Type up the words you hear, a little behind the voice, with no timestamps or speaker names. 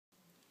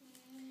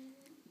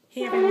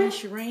Hey everyone,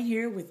 Shireen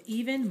here with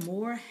even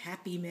more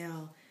Happy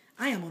Mail.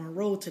 I am on a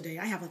roll today.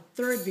 I have a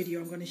third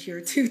video I'm going to share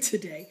too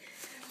today.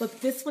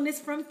 But this one is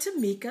from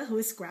Tmika, who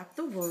has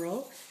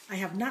Scrapdaworld. I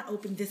have not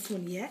opened this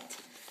one yet.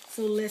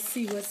 So let's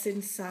see what's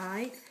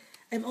inside.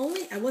 I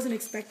wasn't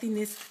expecting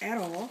this at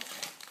all.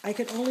 I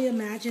could only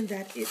imagine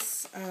that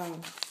it's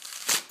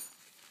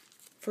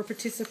for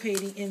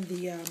participating in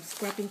the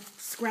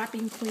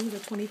Scrapping Queens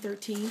of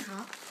 2013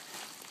 hop.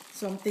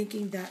 So I'm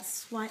thinking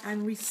that's why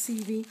I'm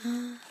receiving.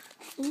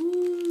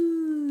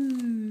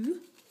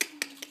 Ooh.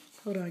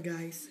 Hold on,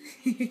 guys.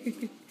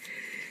 I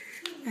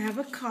have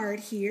a card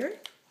here.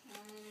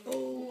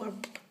 Oh,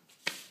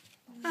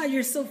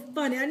 you're so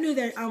funny. I knew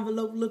that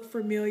envelope looked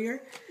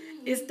familiar.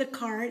 It's the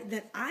card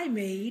that I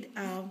made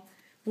when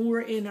we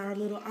were in our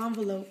little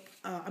envelope.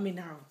 Our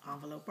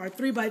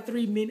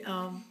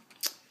 3x3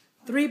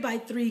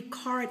 3x3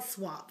 card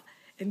swap.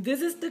 And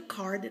this is the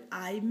card that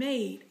I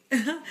made.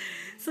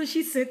 So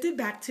she sent it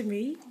back to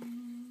me.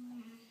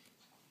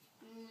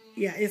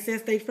 Yeah, it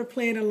says thanks for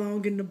playing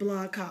along in the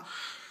blog hop.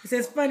 It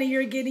says, funny,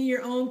 you're getting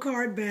your own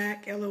card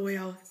back.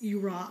 LOL, you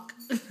rock.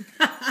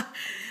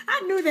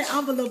 I knew that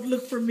envelope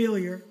looked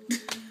familiar.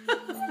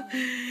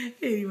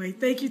 Anyway,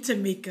 thank you,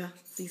 Tmika.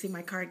 So you see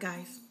my card,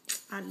 guys?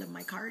 I love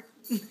my card.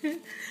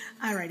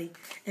 Alrighty.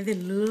 And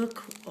then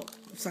look. Oh,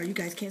 sorry, you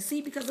guys can't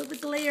see because of the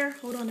glare.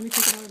 Hold on, let me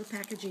take it out of the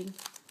packaging.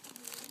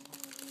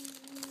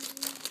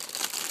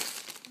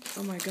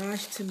 Oh my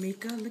gosh,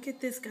 Tmika. Look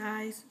at this,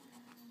 guys.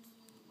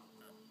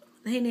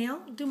 Hey, Nail,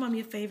 do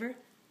mommy a favor.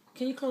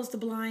 Can you close the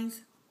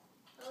blinds?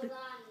 Hold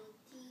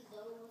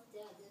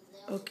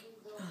on. Okay.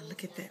 Oh,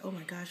 look at that. Oh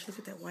my gosh, look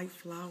at that white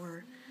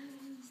flower.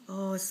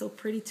 Oh, it's so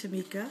pretty,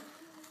 Tmika.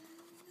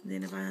 And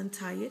then if I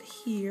untie it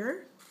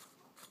here,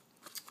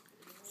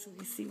 so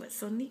we see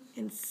what's on the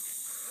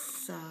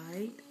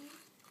inside.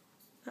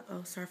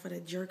 Uh-oh, sorry for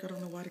that jerk. I don't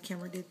know why the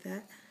camera did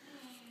that.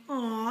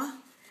 Aw.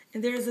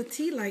 And there's a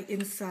tea light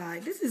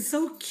inside. This is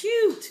so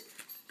cute.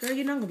 Girl,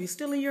 you're not going to be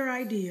stealing your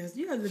ideas.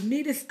 You have the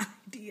neatest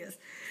ideas.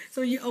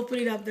 So you open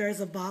it up,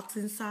 there's a box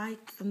inside.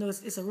 I know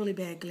it's a really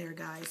bad glare,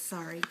 guys.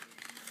 Sorry.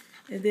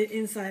 And then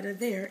inside of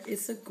there,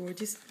 it's a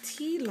gorgeous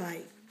tea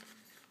light.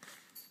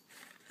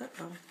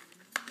 Uh-oh.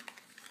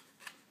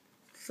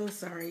 So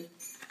sorry.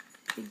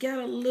 It got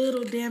a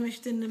little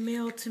damaged in the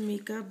mail,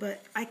 Tmika,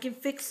 but I can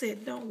fix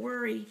it. Don't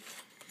worry.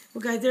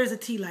 Well, guys, there's a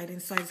tea light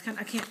inside. It's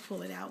I can't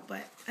pull it out,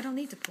 but I don't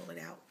need to pull it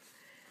out.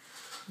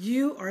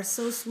 You are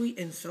so sweet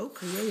and so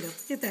creative.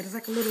 Look at that. It's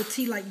like a little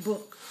tea light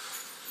book.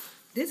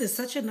 This is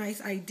such a nice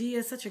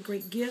idea, such a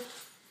great gift.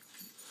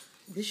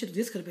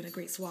 This could have been a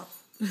great swap.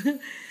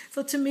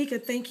 So,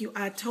 Tmika, thank you.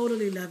 I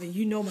totally love it.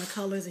 You know my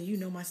colors and you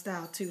know my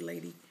style too,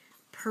 lady.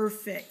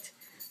 Perfect.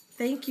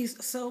 Thank you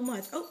so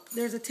much. Oh,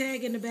 there's a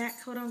tag in the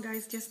back. Hold on,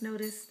 guys. Just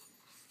noticed.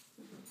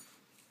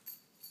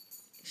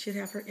 Should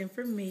have her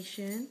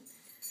information.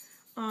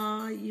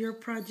 Your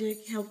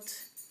project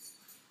helped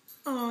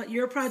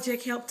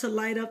to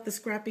light up the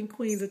Scrapping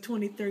Queens of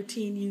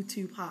 2013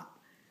 YouTube hop.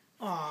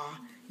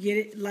 Get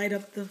it? Light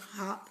up the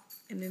hop.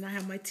 And then I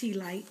have my tea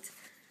light.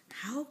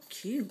 How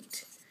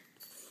cute.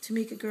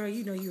 Tmika, girl,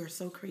 you know you are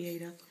so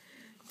creative.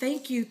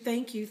 Thank you,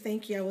 thank you,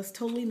 thank you. I was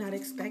totally not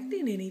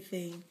expecting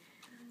anything.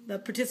 The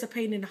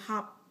participating in the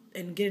hop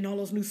and getting all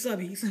those new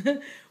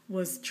subbies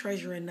was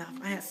treasure enough.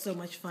 I had so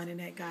much fun in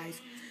that, guys.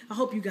 I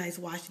hope you guys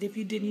watched it. If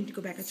you did, you need to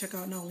go back and check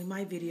out not only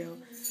my video,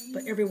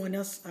 but everyone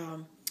else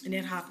in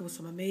that hop with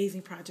some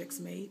amazing projects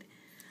made.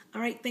 All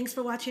right, thanks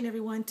for watching,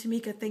 everyone.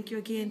 Tmika, thank you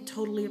again.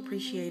 Totally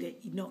appreciate it.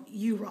 You know,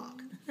 you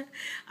rock.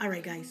 All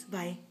right, guys.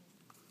 Bye.